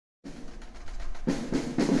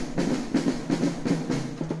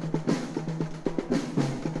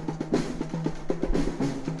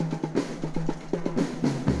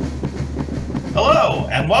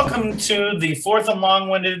And welcome to the fourth and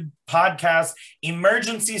long-winded podcast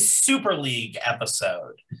emergency Super League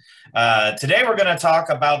episode. Today we're going to talk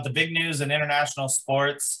about the big news in international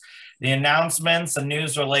sports, the announcements and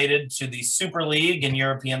news related to the Super League in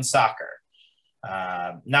European soccer.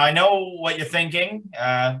 Now I know what you're thinking.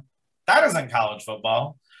 That isn't college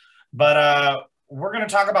football, but we're going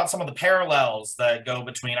to talk about some of the parallels that go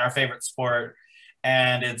between our favorite sport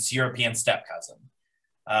and its European step cousin.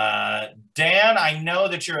 Dan, I know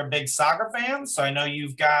that you're a big soccer fan, so I know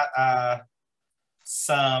you've got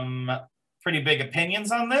some pretty big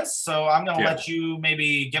opinions on this. So I'm going to let you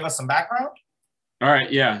maybe give us some background. All right,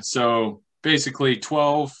 yeah. So basically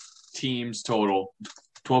 12 teams total,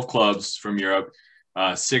 12 clubs from Europe,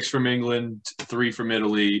 6 from England, 3 from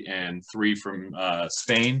Italy, and 3 from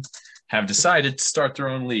Spain have decided to start their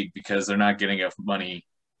own league because they're not getting enough money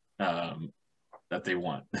that they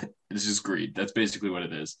want. It's just greed. That's basically what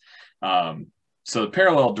it is. So the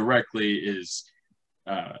parallel directly is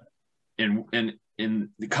in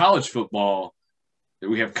the college football,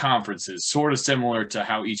 we have conferences, sort of similar to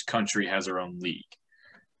how each country has their own league.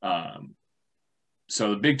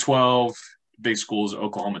 So the Big 12, big schools,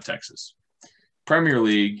 Oklahoma, Texas. Premier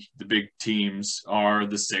League, the big teams are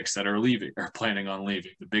the 6 that are planning on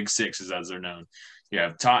leaving. The Big 6, as they're known. You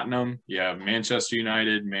have Tottenham, you have Manchester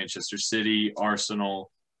United, Manchester City, Arsenal,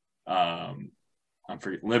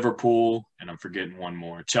 Liverpool, and I'm forgetting one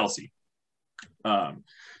more, Chelsea.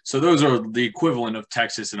 So those are the equivalent of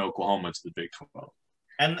Texas and Oklahoma to the Big 12.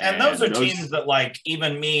 And those are teams that, like,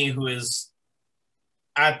 even me, who is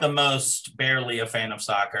at the most barely a fan of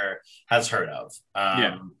soccer, has heard of.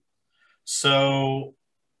 So,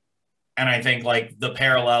 and I think, like, the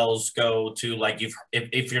parallels go to, like,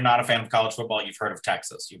 if you're not a fan of college football, you've heard of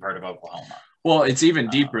Texas, you've heard of Oklahoma. Well, it's even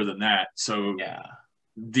deeper than that. So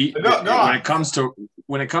when it comes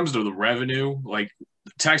to the revenue, like,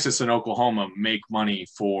 Texas and Oklahoma make money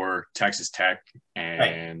for Texas Tech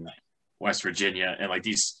and West Virginia, and like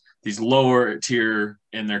these lower tier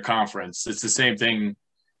in their conference. It's the same thing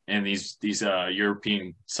in these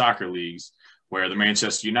European soccer leagues, where the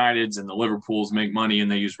Manchester Uniteds and the Liverpools make money and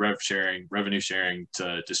they use revenue sharing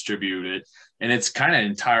to distribute it. And it's kind of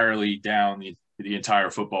entirely down the entire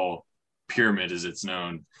football pyramid as it's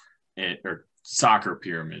known, or soccer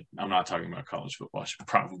pyramid. I'm not talking about college football. I should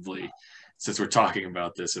probably, since we're talking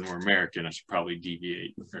about this and we're American, I should probably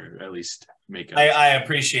deviate or at least make I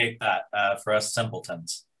appreciate that for us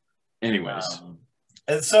simpletons. Anyways.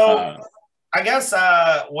 I guess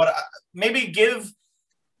maybe give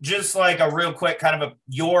just like a real quick kind of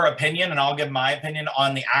your opinion, and I'll give my opinion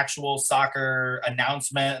on the actual soccer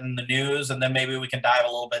announcement and the news, and then maybe we can dive a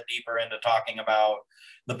little bit deeper into talking about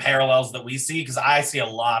the parallels that we see, because I see a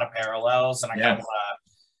lot of parallels, and I kind of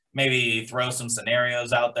maybe throw some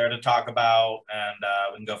scenarios out there to talk about, and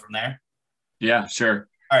we can go from there. Yeah, sure.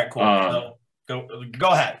 All right, cool. So go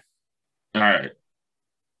ahead. All right.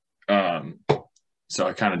 So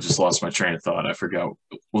I kind of just lost my train of thought. I forgot.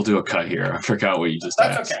 We'll do a cut here. I forgot what you just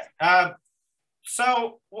asked. That's okay.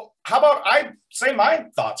 So how about I say my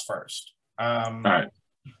thoughts first? All right.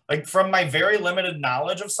 Like, from my very limited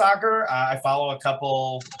knowledge of soccer, I follow a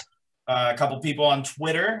couple people on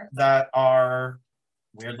Twitter that are,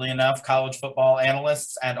 weirdly enough, college football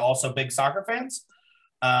analysts and also big soccer fans.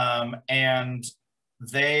 And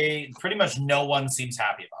they pretty much no one seems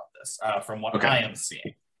happy about this from what I am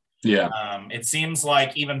seeing. Yeah. It seems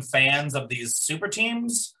like even fans of these super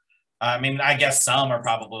teams, I mean, I guess some are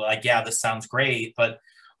probably like, yeah, this sounds great, but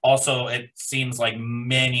also it seems like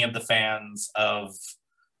many of the fans of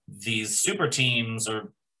these super teams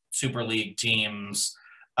or Super League teams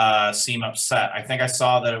seem upset. I think I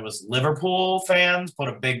saw that it was Liverpool fans put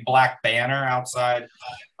a big black banner outside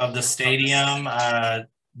of the stadium,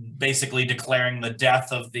 basically declaring the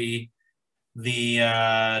death of the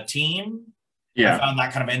team. Yeah. I found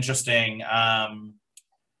that kind of interesting. And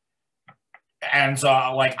so,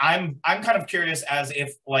 like, I'm kind of curious as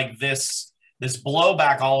if, like, this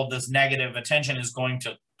blowback, all of this negative attention is going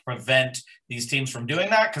to prevent these teams from doing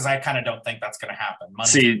that, because I kind of don't think that's going to happen.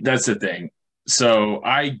 See, that's the thing. So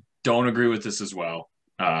I don't agree with this as well.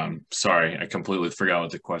 Sorry, I completely forgot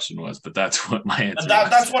what the question was, but that's what my answer was.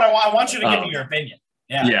 That's what I want you to give me your opinion.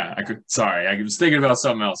 Yeah. Sorry, I was thinking about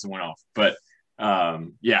something else and went off. But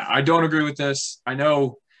I don't agree with this. I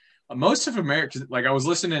know most of America, like, I was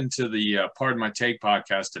listening to the Pardon My Take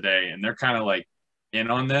podcast today, and they're kind of like in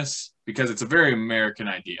on this because it's a very American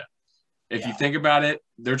idea. If you think about it,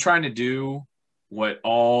 they're trying to do what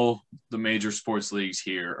all the major sports leagues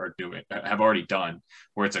here have already done,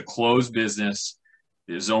 where it's a closed business.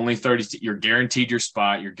 There's only 30. You're guaranteed your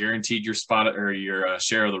spot. You're guaranteed your spot or your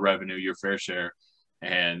share of the revenue, your fair share.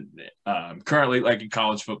 And currently, like in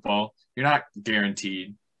college football, you're not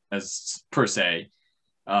guaranteed as per se,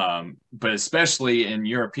 but especially in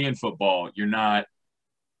European football, you're not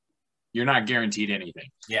guaranteed anything.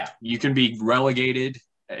 Yeah, you can be relegated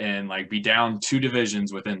and like be down 2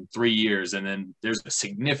 divisions within 3 years, and then there's a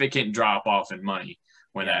significant drop off in money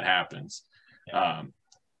when that happens. Yeah.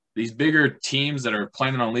 These bigger teams that are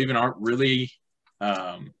planning on leaving aren't really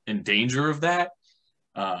in danger of that.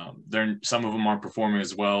 Some of them aren't performing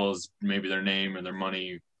as well as maybe their name and their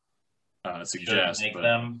money suggests.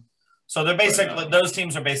 So they're basically those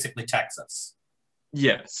teams are basically Texas.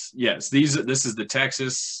 Yes. This is the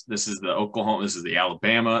Texas. This is the Oklahoma. This is the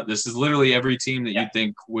Alabama. This is literally every team that you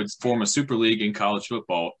think would form a super league in college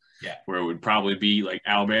football. Yeah. Where it would probably be like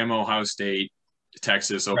Alabama, Ohio State,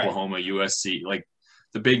 Texas, Oklahoma, USC, like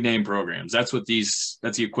the big name programs. That's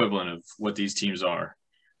the equivalent of what these teams are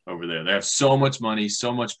over there. They have so much money,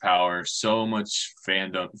 so much power, so much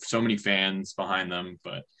fandom, so many fans behind them.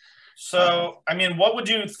 But I mean, what would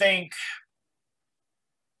you think?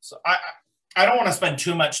 So I don't want to spend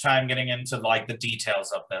too much time getting into like the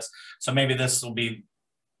details of this. So maybe this will be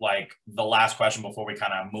like the last question before we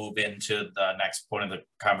kind of move into the next point of the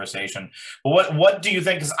conversation. But what do you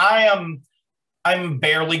think? Because I'm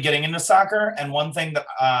barely getting into soccer, and one thing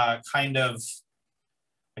that kind of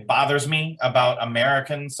bothers me about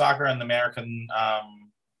American soccer and the American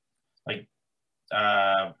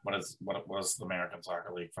what was the American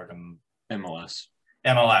Soccer League? Fucking MLS.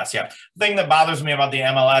 MLS, yeah. The thing that bothers me about the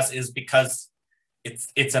MLS is because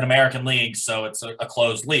it's an American league, so it's a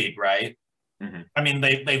closed league, right? Mm-hmm. I mean,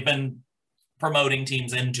 they've been promoting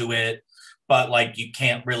teams into it, but like you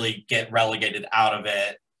can't really get relegated out of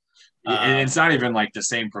it. It's not even like the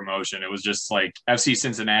same promotion. It was just like FC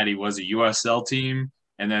Cincinnati was a USL team,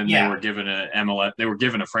 and then they were given a MLS. They were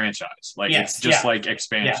given a franchise. Like it's just like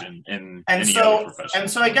expansion in any other profession. And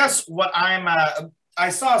so I guess what I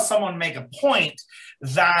saw someone make a point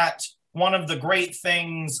that one of the great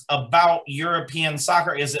things about European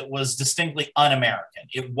soccer is it was distinctly un-American.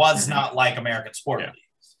 It was not like American sport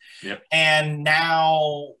leagues. Yep. And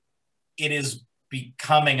now it is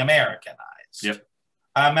becoming Americanized. Yep.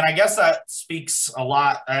 And I guess that speaks a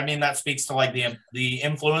lot. I mean, that speaks to like the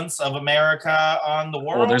influence of America on the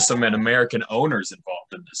world. Well, there's some American owners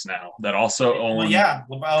involved in this now that also own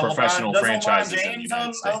professional franchises. LeBron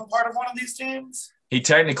James own part of one of these teams? He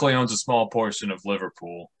technically owns a small portion of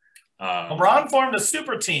Liverpool. LeBron formed a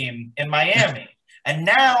super team in Miami, and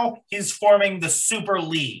now he's forming the Super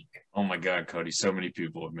League. Oh my God, Cody! So many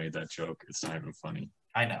people have made that joke. It's not even funny.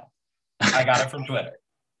 I know. I got it from Twitter.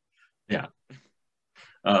 Yeah.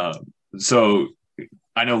 So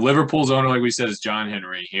I know Liverpool's owner, like we said, is John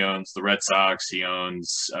Henry. He owns the Red Sox. He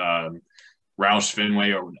owns Roush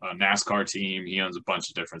Fenway, a NASCAR team. He owns a bunch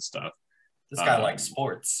of different stuff. This guy likes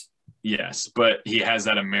sports. Yes, but he has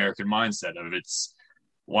that American mindset of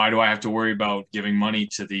why do I have to worry about giving money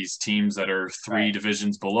to these teams that are 3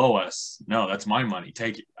 divisions below us? No, that's my money.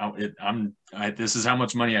 Take it. This is how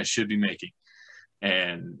much money I should be making.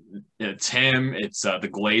 And it's him. It's the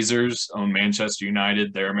Glazers own Manchester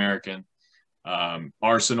United. They're American.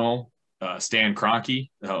 Arsenal, Stan Kroenke,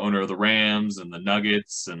 the owner of the Rams and the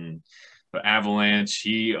Nuggets and the Avalanche.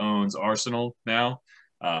 He owns Arsenal now.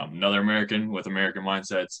 Another American with American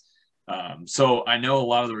mindsets. So I know a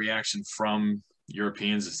lot of the reaction from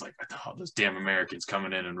Europeans is like, oh, those damn Americans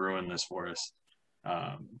coming in and ruin this for us.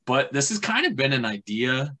 But this has kind of been an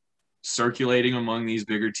idea circulating among these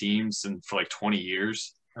bigger teams and for like 20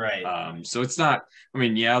 years. Right. So it's not, I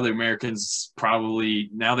mean, the Americans probably,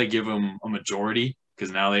 now they give them a majority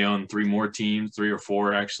because now they own 3 more teams, 3 or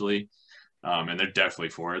 4 actually. And they're definitely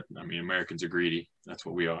for it. I mean, Americans are greedy. That's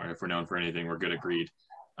what we are. If we're known for anything, we're good at greed.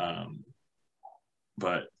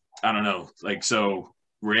 But I don't know. Like, so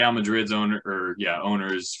Real Madrid's owner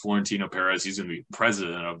is Florentino Perez. He's going to be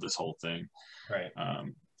president of this whole thing. Right.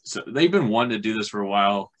 So they've been wanting to do this for a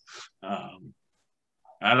while.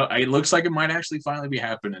 It looks like it might actually finally be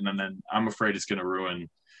happening, and then I'm afraid it's going to ruin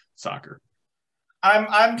soccer.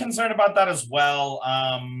 I'm concerned about that as well.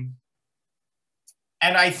 And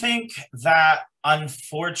I think that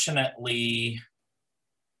unfortunately,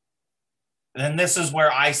 and this is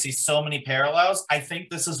where I see so many parallels, I think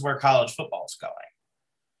this is where college football is going.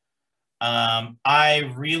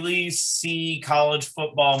 I really see college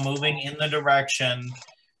football moving in the direction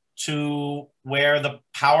to where the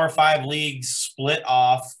Power 5 leagues split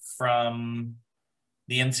off from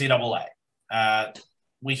the NCAA.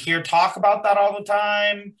 We hear talk about that all the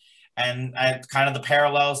time, and kind of the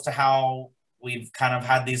parallels to how we've kind of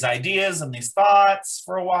had these ideas and these thoughts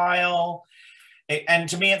for a while. And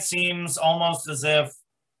to me, it seems almost as if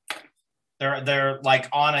They're like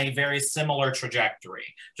on a very similar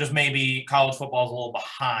trajectory. Just maybe college football is a little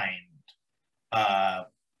behind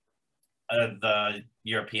the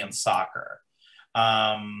European soccer.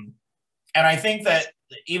 And I think that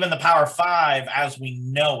even the Power Five, as we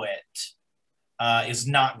know it, is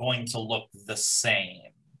not going to look the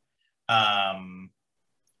same.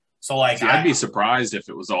 So like, see, I'd be surprised if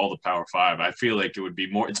it was all the Power Five. I feel like it would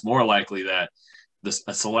be more. It's more likely that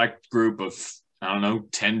a select group of, I don't know,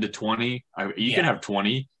 10 to 20. You can have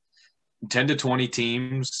 10 to 20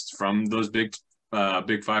 teams from those big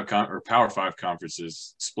five or Power Five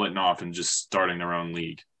conferences splitting off and just starting their own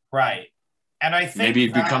league. Right. And I think maybe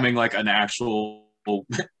becoming like an actual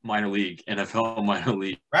minor league, NFL minor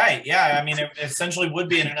league. Right. Yeah. I mean, it essentially would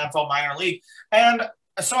be an NFL minor league. And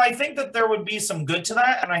so I think that there would be some good to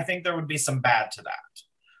that, and I think there would be some bad to that.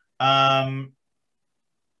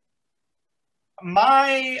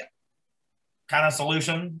 My kind of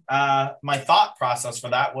solution, my thought process for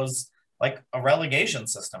that was like a relegation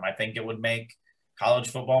system. I think it would make college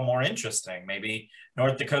football more interesting. Maybe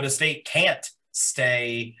North Dakota State can't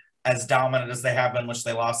stay as dominant as they have been, which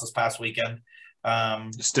they lost this past weekend.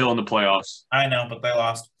 Still in the playoffs. I know, but they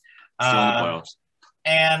lost. Still in the playoffs.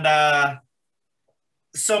 And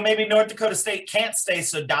so maybe North Dakota State can't stay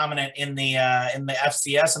so dominant in the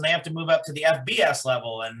FCS, and they have to move up to the FBS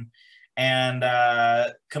level and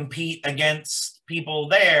compete against people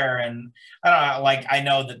there. And I don't know, like, I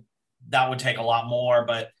know that would take a lot more,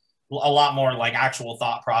 but a lot more like actual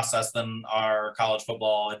thought process than our college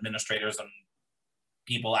football administrators and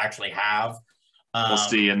people actually have. We'll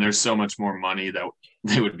see. And there's so much more money that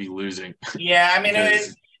they would be losing. Yeah. I mean,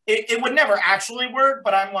 it would never actually work,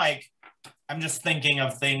 but I'm just thinking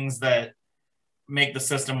of things that make the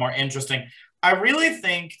system more interesting. I really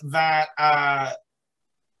think that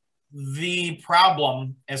the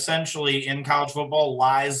problem essentially in college football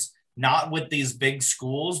lies not with these big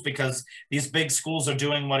schools, because these big schools are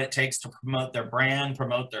doing what it takes to promote their brand,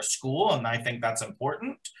 promote their school, and I think that's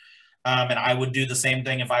important. And I would do the same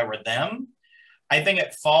thing if I were them. I think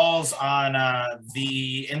it falls on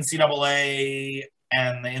the NCAA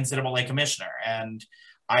and the NCAA commissioner. And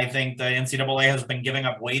I think the NCAA has been giving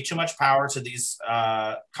up way too much power to these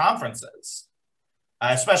conferences,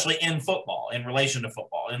 especially in football, in relation to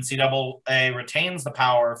football. NCAA retains the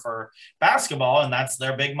power for basketball, and that's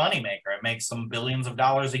their big moneymaker. It makes them billions of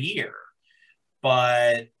dollars a year.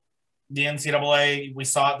 But the NCAA, we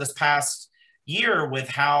saw it this past year with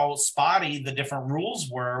how spotty the different rules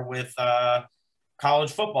were with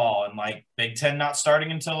college football, and like Big Ten not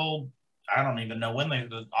starting until I don't even know when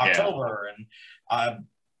October, and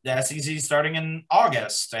the SEC starting in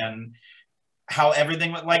August, and how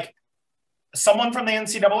everything like someone from the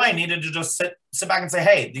NCAA needed to just sit back and say,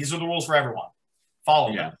 hey, these are the rules for everyone.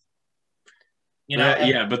 Follow them. You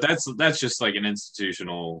know, but that's just like an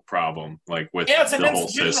institutional problem, like with it's an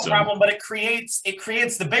institutional problem, but it creates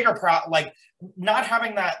the bigger problem, like not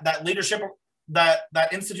having that leadership, that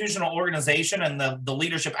institutional organization and the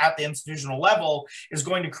leadership at the institutional level is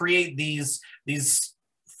going to create these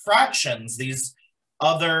fractions, these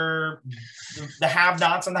other, the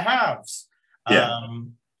have-nots and the haves.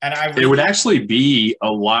 And it would actually be a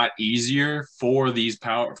lot easier for these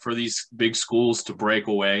big schools to break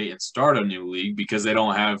away and start a new league, because they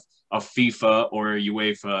don't have a FIFA or a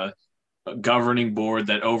UEFA governing board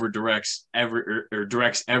that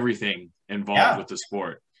directs everything involved with the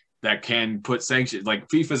sport, that can put sanctions. Like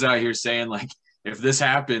FIFA's out here saying, like, if this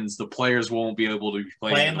happens, the players won't be able to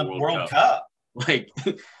play in the World Cup. Like,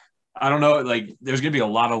 I don't know, like there's gonna be a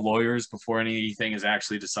lot of lawyers before anything is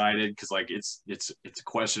actually decided, because like it's a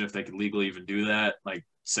question if they can legally even do that. Like,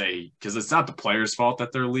 say, because it's not the players' fault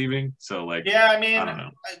that they're leaving. So like, I mean, I don't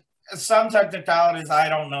know. Some technicalities, I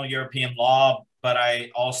don't know European law, but I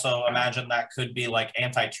also imagine that could be like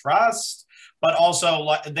antitrust, but also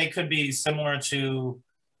they could be similar to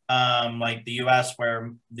like the US,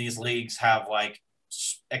 where these leagues have like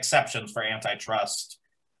exceptions for antitrust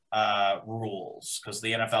rules, because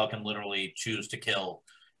the NFL can literally choose to kill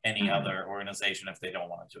any other organization if they don't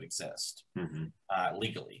want it to exist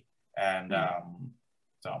legally. And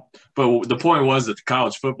but the point was that the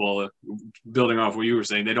college football, building off what you were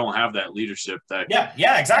saying, they don't have that leadership.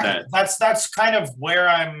 Exactly. That's kind of where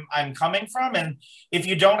I'm coming from. And if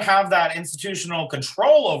you don't have that institutional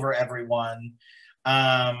control over everyone,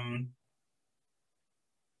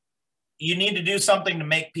 you need to do something to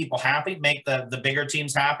make people happy, make the bigger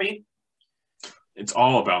teams happy. It's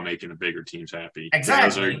all about making the bigger teams happy.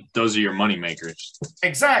 Exactly. Those are your money makers.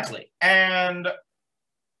 Exactly. And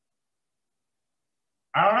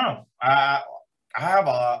I don't know. I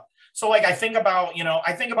think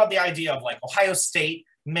about the idea of like Ohio State,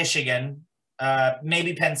 Michigan,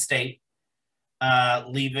 maybe Penn State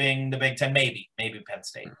leaving the Big Ten. Maybe Penn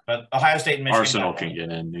State. But Ohio State and Michigan. Arsenal can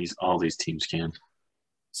get in. All these teams can.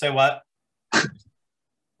 Say what?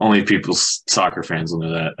 Only people, soccer fans will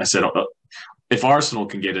know that. I said, if Arsenal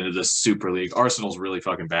can get into this Super League, Arsenal's really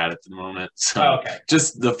fucking bad at the moment. So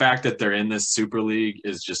just the fact that they're in this Super League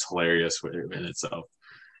is just hilarious in itself.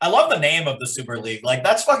 I love the name of the Super League. Like,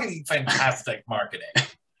 that's fucking fantastic marketing.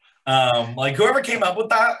 Like, whoever came up with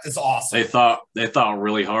that is awesome. They thought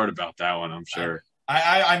really hard about that one, I'm sure.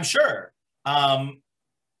 I'm sure. That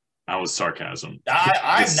was sarcasm.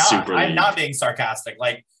 I'm not being sarcastic.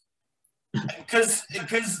 Like, because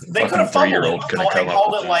they could have fumbled it and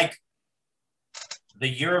called it like the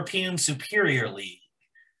European Superior League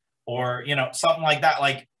or, something like that.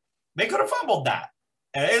 Like, they could have fumbled that.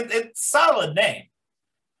 It's a solid name.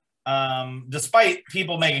 Despite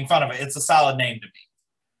people making fun of it, it's a solid name to me.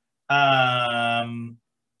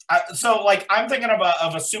 So, like, I'm thinking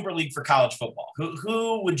of a Super League for college football.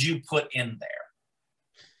 Who would you put in there?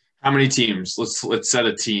 How many teams? Let's set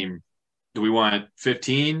a team. Do we want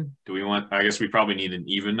 15? I guess we probably need an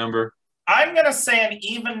even number. I'm going to say an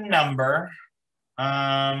even number.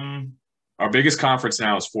 Our biggest conference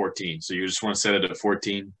now is 14. So you just want to set it at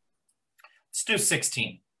 14? Let's do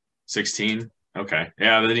 16. 16? Okay.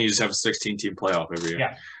 Yeah, then you just have a 16-team playoff every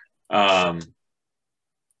year. Yeah.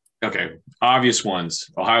 Okay. Obvious ones.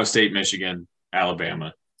 Ohio State, Michigan,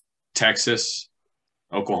 Alabama, Texas,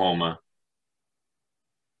 Oklahoma,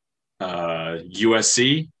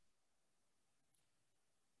 USC.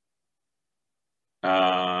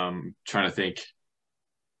 Trying to think.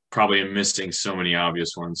 Probably am missing so many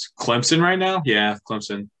obvious ones. Clemson right now? Yeah,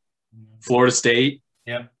 Clemson. Florida State.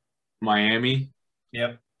 Yep. Miami.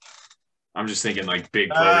 Yep. I'm just thinking like big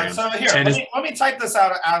programs. So here, let me type this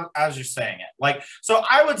out as you're saying it. Like, so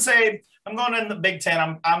I would say I'm going in the Big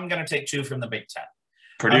Ten. I'm going to take 2 from the Big Ten.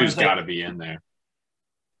 Purdue's got to be in there.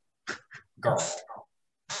 Girl.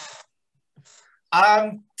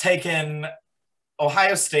 I'm taking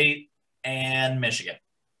Ohio State and Michigan.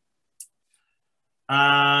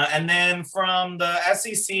 And then from the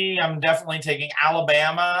SEC, I'm definitely taking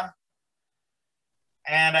Alabama.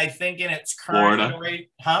 And I think in its current rate,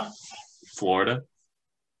 Florida.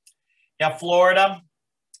 Yeah, Florida.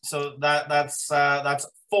 So that's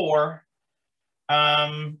 4.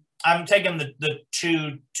 I'm taking the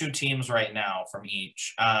two teams right now from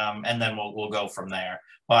each, and then we'll go from there.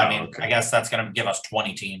 Well, I guess that's going to give us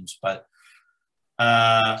 20 teams, but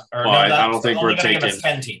I don't think we're taking. Give us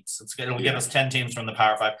 10 teams. It'll give us 10 teams from the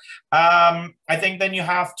Power 5. I think then you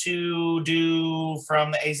have to do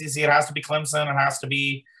from the ACC. It has to be Clemson. It has to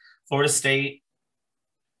be Florida State.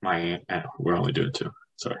 We're only doing 2.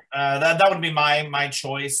 Sorry. That would be my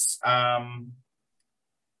choice.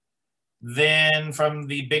 Then from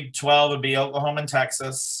the Big 12 would be Oklahoma and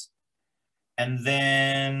Texas. And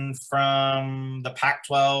then from the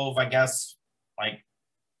Pac-12, I guess, like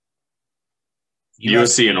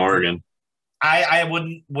USC and Oregon. I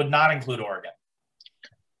would not include Oregon.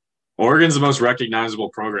 Oregon's the most recognizable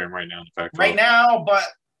program right now in the Pac-12. Right now, but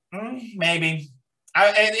maybe.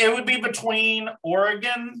 It would be between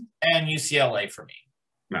Oregon and UCLA for me.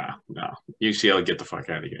 No. UCLA, get the fuck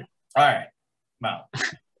out of here. All right. Well,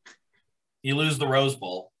 you lose the Rose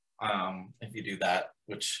Bowl if you do that,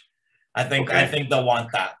 which I think they'll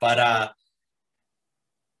want that. But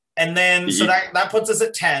and then so that puts us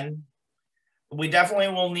at 10. We definitely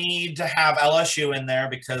will need to have LSU in there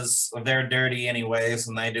because they're dirty anyways,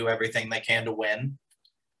 and they do everything they can to win.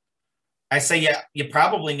 I say, you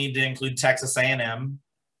probably need to include Texas A&M.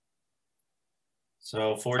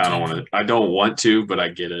 So 14. I don't want to, but I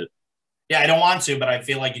get it. Yeah, I don't want to, but I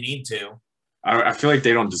feel like you need to. I feel like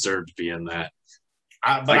they don't deserve to be in that.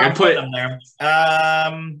 But I put them there.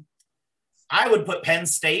 I would put Penn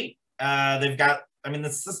State. They've got. I mean,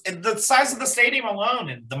 the size of the stadium alone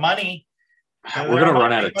and the money. We're gonna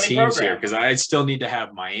run out of teams here because I still need to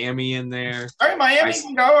have Miami in there. All right, Miami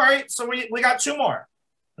can go. All right, so we got 2 more.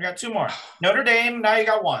 We got 2 more. Notre Dame. Now you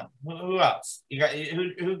got 1. Who else? You got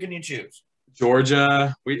who can you choose?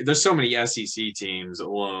 Georgia. There's so many SEC teams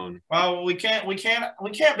alone. Well, we can't be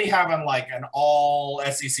having like an all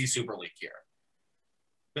SEC Super League here.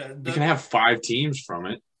 You can have 5 teams from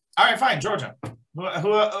it. All right, fine. Georgia.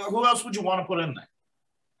 Who else would you want to put in there?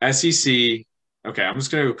 SEC. Okay, I'm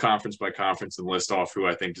just going to go conference by conference and list off who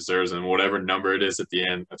I think deserves, and whatever number it is at the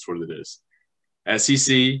end, that's what it is.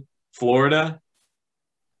 SEC, Florida,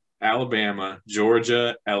 Alabama,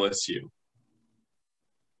 Georgia, LSU.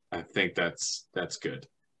 I think that's good.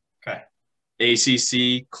 Okay.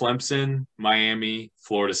 ACC, Clemson, Miami,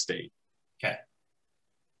 Florida State. Okay.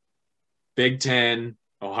 Big Ten,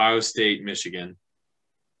 Ohio State, Michigan.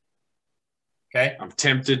 Okay. I'm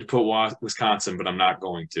tempted to put Wisconsin, but I'm not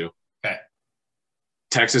going to. Okay.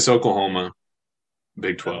 Texas, Oklahoma,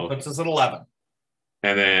 Big 12. That puts us at 11.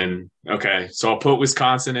 And then, okay, so I'll put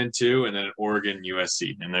Wisconsin in 2, and then Oregon,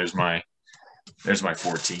 USC. And there's my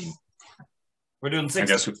 14. We're doing 6.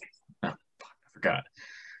 I guess I forgot.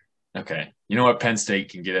 Okay. You know what? Penn State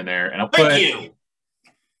can get in there. And I'll put. Thank you.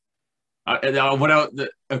 What else?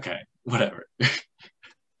 Okay. Whatever.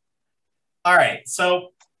 All right. So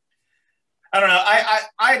I don't know.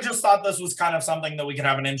 I just thought this was kind of something that we could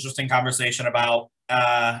have an interesting conversation about.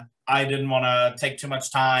 I didn't want to take too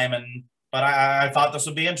much time, but I thought this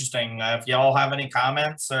would be interesting. If y'all have any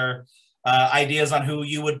comments or ideas on who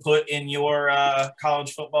you would put in your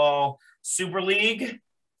college football Super League,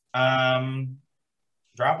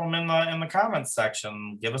 drop them in the comments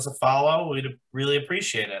section. Give us a follow. We'd really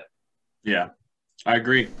appreciate it. Yeah, I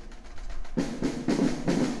agree.